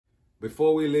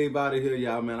Before we leave out of here,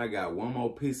 y'all, man, I got one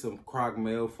more piece of Croc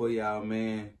mail for y'all,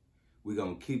 man. We're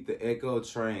going to keep the Echo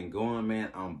train going, man.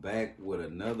 I'm back with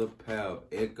another pair of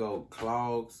Echo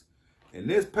Clogs. And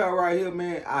this pair right here,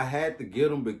 man, I had to get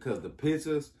them because the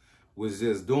pictures was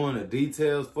just doing the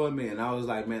details for me. And I was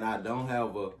like, man, I don't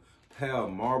have a pair of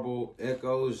marble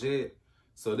Echoes yet.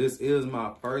 So this is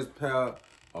my first pair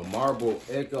of marble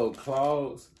Echo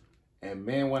Clogs. And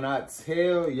man, when I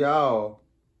tell y'all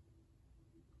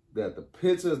that the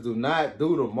pictures do not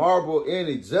do the marble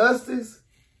any justice,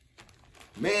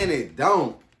 man, it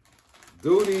don't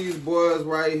do these boys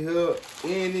right here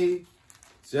any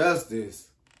justice.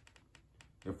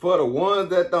 And for the ones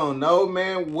that don't know,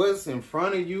 man, what's in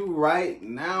front of you right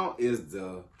now is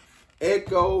the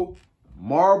Echo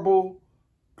Marble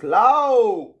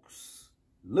Clogs.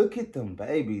 Look at them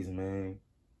babies, man.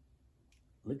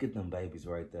 Look at them babies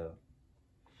right there.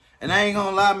 And I ain't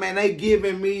gonna lie, man, they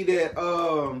giving me that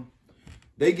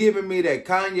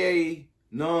Kanye,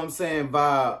 know what I'm saying,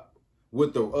 vibe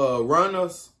with the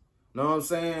runners, know what I'm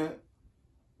saying?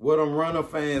 With them runner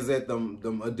fans at them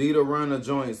Adidas runner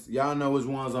joints. Y'all know which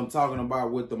ones I'm talking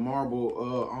about with the marble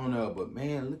on there. But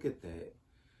man, look at that.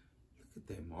 Look at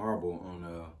that marble on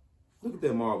there. Look at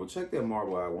that marble. Check that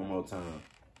marble out one more time.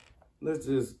 Let's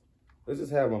just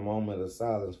have a moment of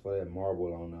silence for that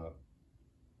marble on there.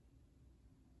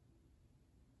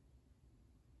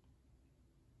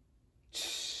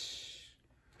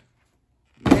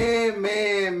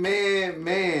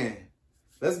 Man.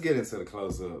 Let's get into the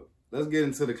close-up. Let's get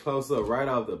into the close-up right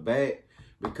off the bat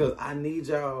because I need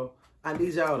y'all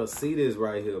to see this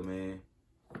right here, man.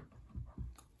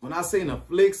 When I seen the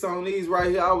flicks on these right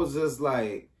here, I was just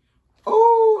like,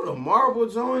 oh, the marble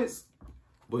joints.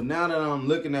 But now that I'm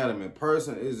looking at them in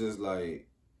person, it's just like,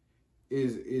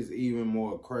 it's even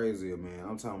more crazier, man.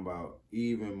 I'm talking about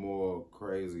even more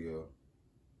crazier.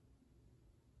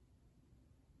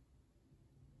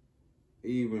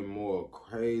 Even more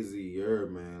crazier,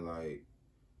 man. Like,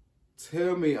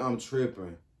 tell me I'm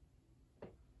tripping.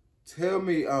 Tell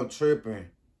me I'm tripping.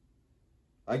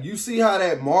 Like, you see how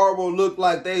that marble look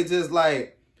like they just,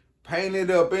 like,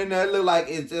 painted up in there? It look like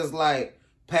it's just, like,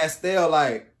 pastel,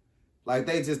 like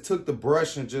they just took the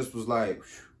brush and just was like,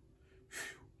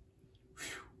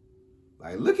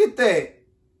 like, look at that.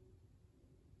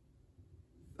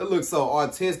 It looks so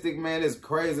artistic, man. It's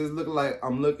crazy. It's looking like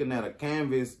I'm looking at a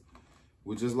canvas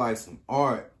with just like some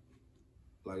art.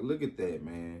 Like, look at that,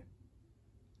 man.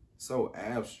 So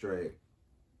abstract.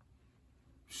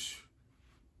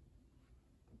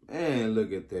 Man,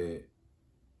 look at that.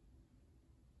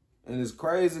 And it's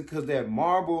crazy because that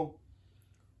marble,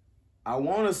 I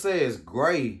want to say it's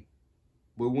gray,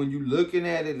 but when you looking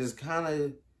at it, it's kind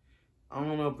of, I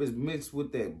don't know if it's mixed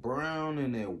with that brown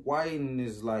and that white, and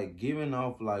it's like giving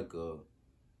off like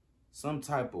some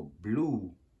type of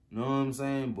blue. Know what I'm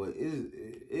saying? But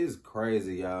it's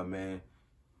crazy, y'all, man.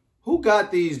 Who got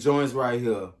these joints right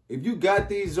here? If you got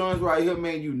these joints right here,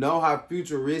 man, you know how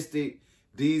futuristic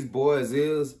these boys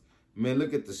is. Man,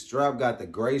 look at the strap. Got the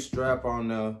gray strap on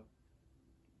the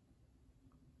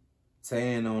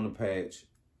tan on the patch.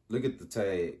 Look at the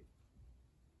tag.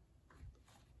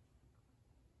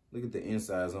 Look at the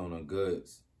insides on the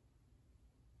guts.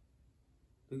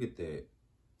 Look at that.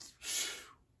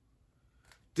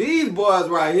 These boys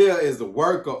right here is a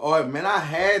work of art, man. I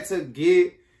had to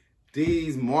get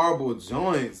these marble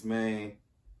joints, man.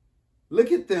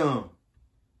 Look at them.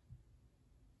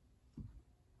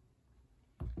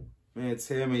 Man,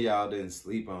 tell me y'all didn't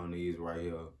sleep on these right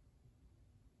here.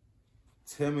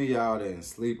 Tell me y'all didn't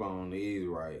sleep on these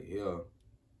right here.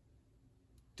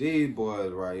 These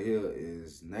boys right here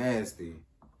is nasty.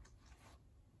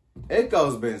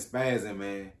 Echo's been spazzing,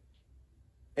 man.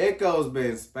 Echo's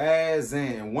been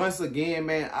spazzing. And once again,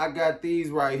 man, I got these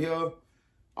right here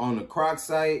on the Crocs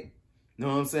site. You know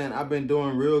what I'm saying? I've been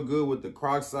doing real good with the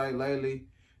Crocs site lately.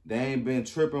 They ain't been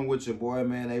tripping with your boy,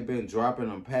 man. They been dropping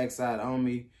them packs out on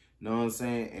me. You know what I'm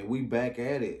saying? And we back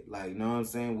at it. Like, you know what I'm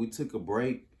saying? We took a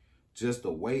break just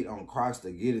to wait on Crocs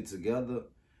to get it together.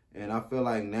 And I feel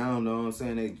like now, you know what I'm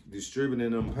saying, they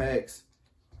distributing them packs.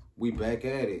 We back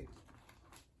at it.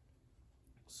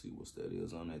 Let's see what that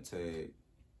is on that tag.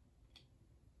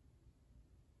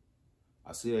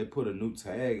 I see they put a new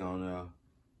tag on there.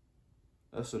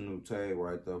 That's a new tag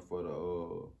right there for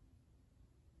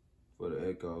the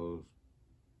Echoes.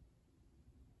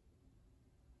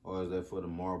 Or is that for the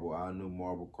marble? Our new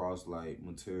marble cross-light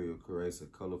material creates a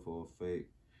colorful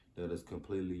effect that is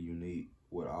completely unique,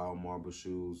 with all marble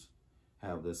shoes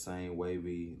have the same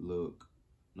wavy look.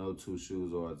 No two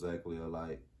shoes are exactly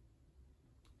alike.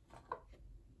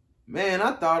 Man,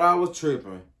 I thought I was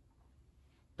tripping.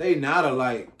 they not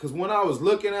alike. Because when I was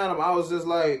looking at them, I was just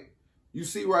like, you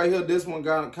see right here, this one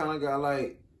kind of got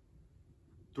like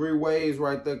 3 waves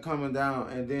right there coming down.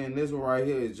 And then this one right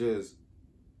here is just,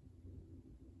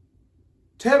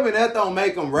 tell me that don't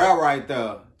make them rare right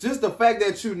there. Just the fact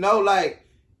that you know, like,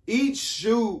 each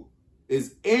shoe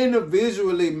is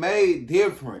individually made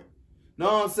different.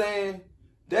 Know what I'm saying?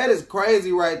 That is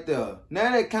crazy right there.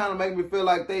 Now that kind of make me feel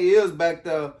like they is back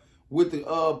there with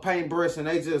the paintbrush and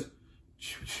they just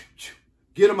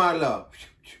get them out of love.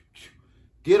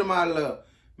 Get them out of love.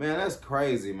 Man, that's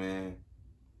crazy, man.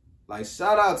 Like,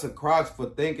 shout out to Crocs for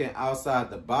thinking outside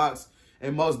the box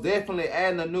and most definitely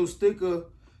adding a new sticker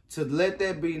to let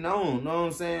that be known. Know what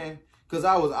I'm saying? Because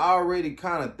I was already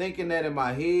kind of thinking that in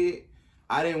my head.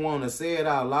 I didn't want to say it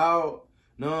out loud.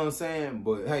 Know what I'm saying?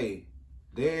 But, hey,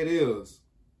 there it is.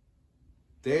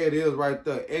 There it is right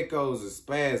there. Echoes is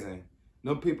spazzing.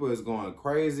 Them people is going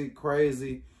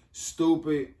crazy,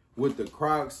 stupid with the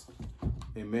Crocs.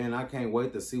 And, man, I can't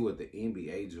wait to see what the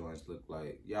NBA joints look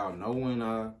like. Y'all know when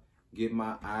I get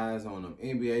my eyes on them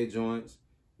NBA joints,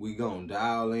 we gonna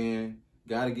dial in.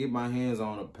 Gotta get my hands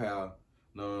on a pair,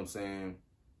 know what I'm saying,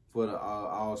 for the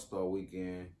All-Star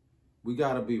weekend. We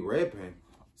gotta be repping.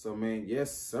 So, man,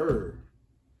 yes, sir.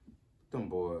 Them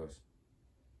boys.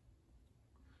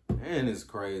 Man, it's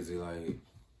crazy. Like,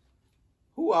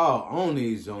 who all own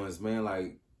these joints, man?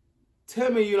 Like,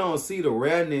 tell me you don't see the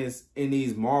rareness in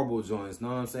these marble joints, know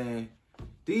what I'm saying?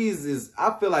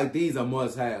 I feel like these are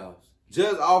must-haves.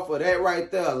 Just off of that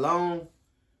right there alone,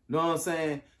 know what I'm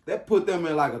saying? That put them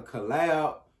in like a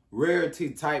collab,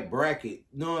 rarity type bracket.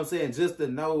 You know what I'm saying? Just to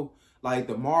know, like,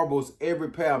 the marbles, every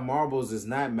pair of marbles is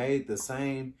not made the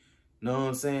same. You know what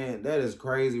I'm saying? That is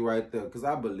crazy right there. Because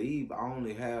I believe I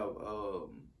only have,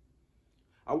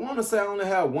 I want to say I only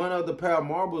have one other pair of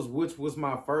marbles, which was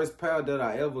my first pair that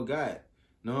I ever got.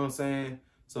 You know what I'm saying?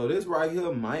 So this right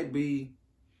here might be,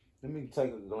 let me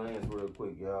take a glance real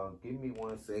quick, y'all. Give me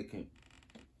 1 second.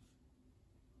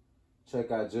 Check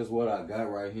out just what I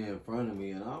got right here in front of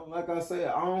me. And like I said,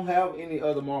 I don't have any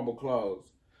other marble clogs.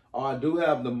 I do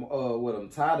have them with them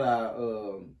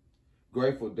tie-dye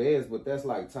Grateful Deads, but that's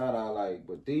like tie-dye like.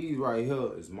 But these right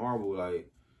here is marble,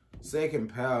 like,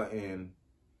 second pair. And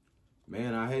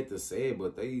man, I hate to say it,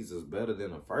 but these is better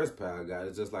than the first pair I got.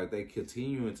 It's just like they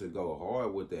continuing to go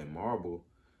hard with that marble.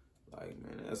 Like,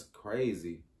 man, that's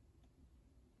crazy.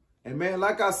 And, man,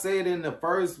 like I said in the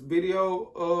first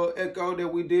video, Echo,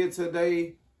 that we did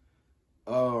today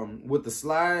with the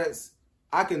slides,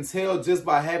 I can tell just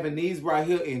by having these right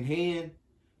here in hand,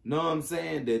 know what I'm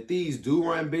saying, that these do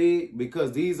run big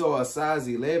because these are a size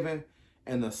 11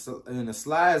 and the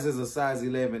slides is a size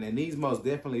 11. And these most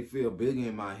definitely feel bigger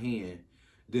in my hand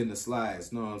than the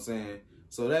slides, know what I'm saying?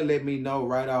 So that let me know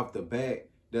right off the bat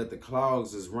that the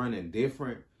clogs is running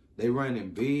different. They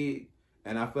running big.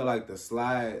 And I feel like the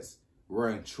slides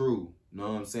run true,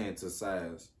 know what I'm saying, to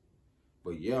size.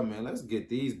 But yeah, man, let's get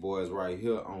these boys right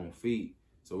here on feet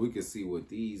so we can see what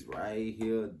these right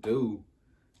here do.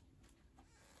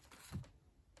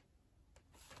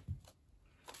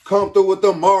 Come through with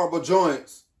the marble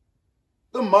joints.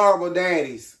 The marble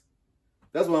daddies.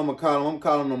 That's what I'm going to call them. I'm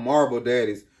calling them marble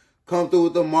daddies. Come through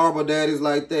with the marble daddies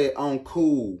like that on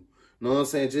cool. Know what I'm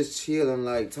saying? Just chilling,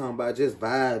 like, talking about just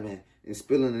vibing. And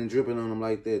spilling and dripping on them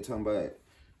like that, talking about,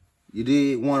 you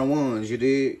did one-on-ones, you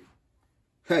did.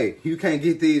 Hey, you can't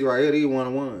get these right here, these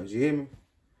one-on-ones, you hear me?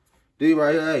 These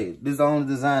right here, hey, this is the only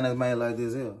design that's made like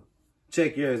this here.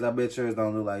 Check yours, I bet yours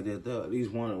don't look like that though. These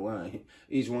one-on-one,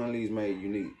 each one of these made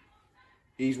unique.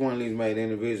 Each one of these made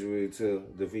individually to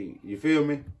the feet, you feel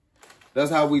me? That's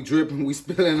how we dripping, we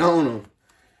spilling on them.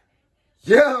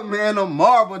 Yeah, man, the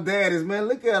marble daddies, man,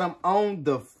 look at them on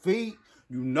the feet.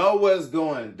 You know what's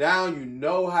going down. You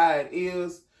know how it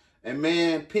is. And,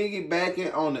 man,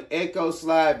 piggybacking on the Echo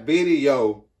Slide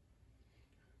video,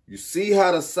 you see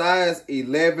how the size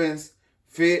 11s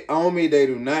fit on me. They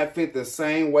do not fit the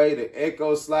same way the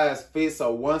Echo Slides fit.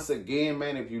 So, once again,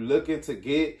 man, if you're looking to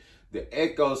get the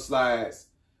Echo Slides,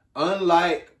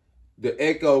 unlike the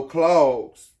Echo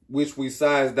Clogs, which we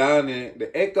size down in,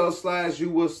 the Echo Slides, you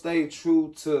will stay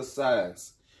true to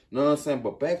size. You know what I'm saying?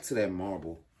 But back to that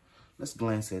marble. Let's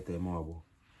glance at that marble.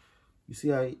 You see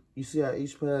how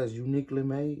each pair is uniquely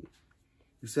made?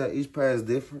 You see how each pair is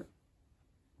different?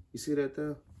 You see that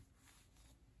there?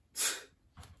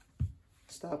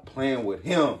 Stop playing with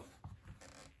him.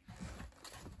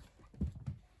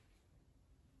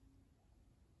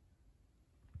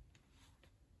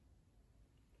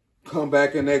 Come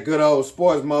back in that good old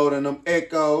sports mode and them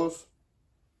echoes.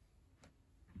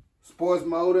 Sports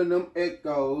mode and them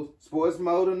echoes. Sports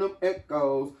mode and them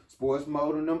echoes. Sports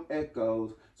mode and them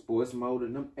echoes. Sports mode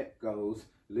and them echoes.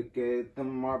 Look at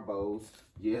them marbles.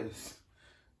 Yes.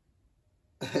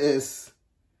 It's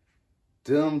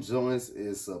them joints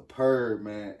is superb,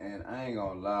 man. And I ain't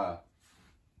gonna lie.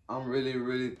 I'm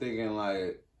really thinking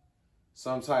like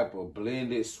some type of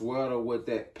blended sweater with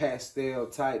that pastel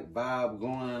type vibe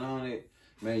going on it.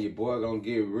 Man, your boy gonna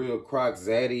get real Crocs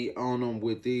zaddy on them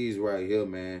with these right here,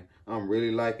 man. I'm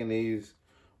really liking these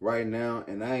right now.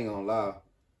 And I ain't gonna lie.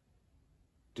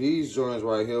 These joints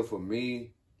right here for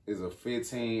me is a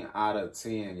 15 out of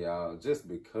 10, y'all. Just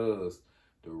because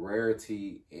the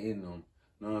rarity in them.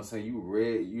 You know what I'm saying?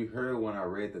 You heard when I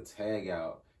read the tag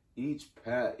out. Each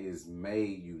pair is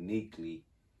made uniquely.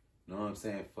 You know what I'm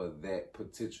saying? For that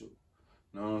potential.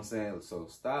 You know what I'm saying? So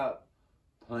stop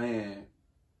playing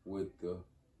with the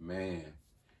man.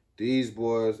 These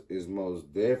boys is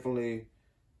most definitely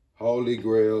holy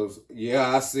grails.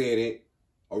 Yeah, I said it.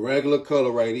 A regular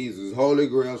colorway. These is holy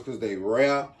grails because they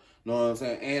rare. You know what I'm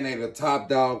saying? And they the top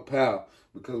dog pair.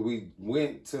 Because we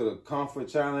went to the comfort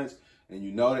challenge. And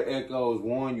you know the Echoes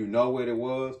won. You know what it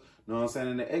was. You know what I'm saying?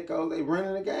 And the Echoes, they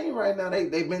running the game right now.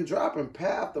 They've been dropping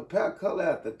pair after pair, color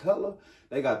after color.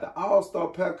 They got the all-star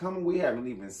pair coming. We haven't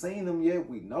even seen them yet.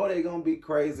 We know they're going to be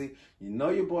crazy. You know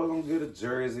your boy going to get a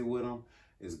jersey with them.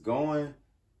 It's going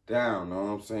down. You know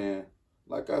what I'm saying?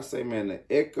 Like I say, man, the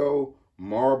Echo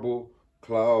Marble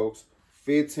Clogs,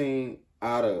 15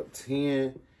 out of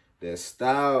 10. That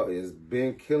style has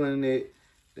been killing it.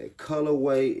 That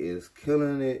colorway is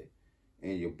killing it.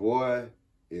 And your boy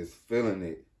is feeling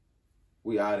it.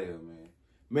 We out of here, man.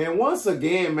 Man, once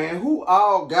again, man, who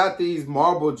all got these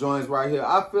marble joints right here?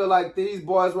 I feel like these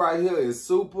boys right here is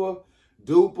super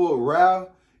duper rare.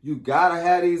 You gotta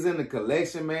have these in the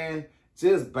collection, man.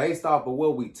 Just based off of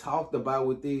what we talked about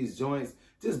with these joints.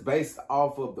 Just based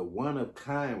off of the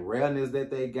one-of-kind rareness that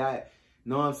they got.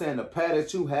 You know what I'm saying? The pair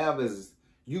that you have is,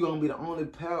 you're gonna be the only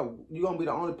pair. You're gonna be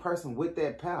the only person with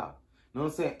that pair. You know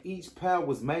what I'm saying? Each pair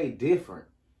was made different.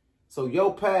 So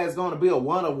your pair is going to be a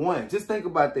one-of-one. Just think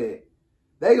about that.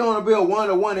 They're going to be a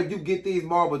one-of-one if you get these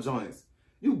marble joints.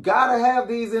 You got to have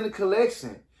these in the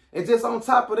collection. And just on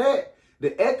top of that,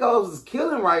 the Echoes is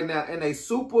killing right now. And they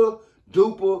super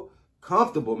duper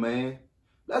comfortable, man.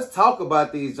 Let's talk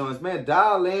about these joints, man.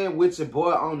 Dial in with your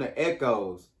boy on the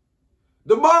Echoes.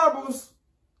 The marbles.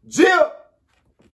 Jip.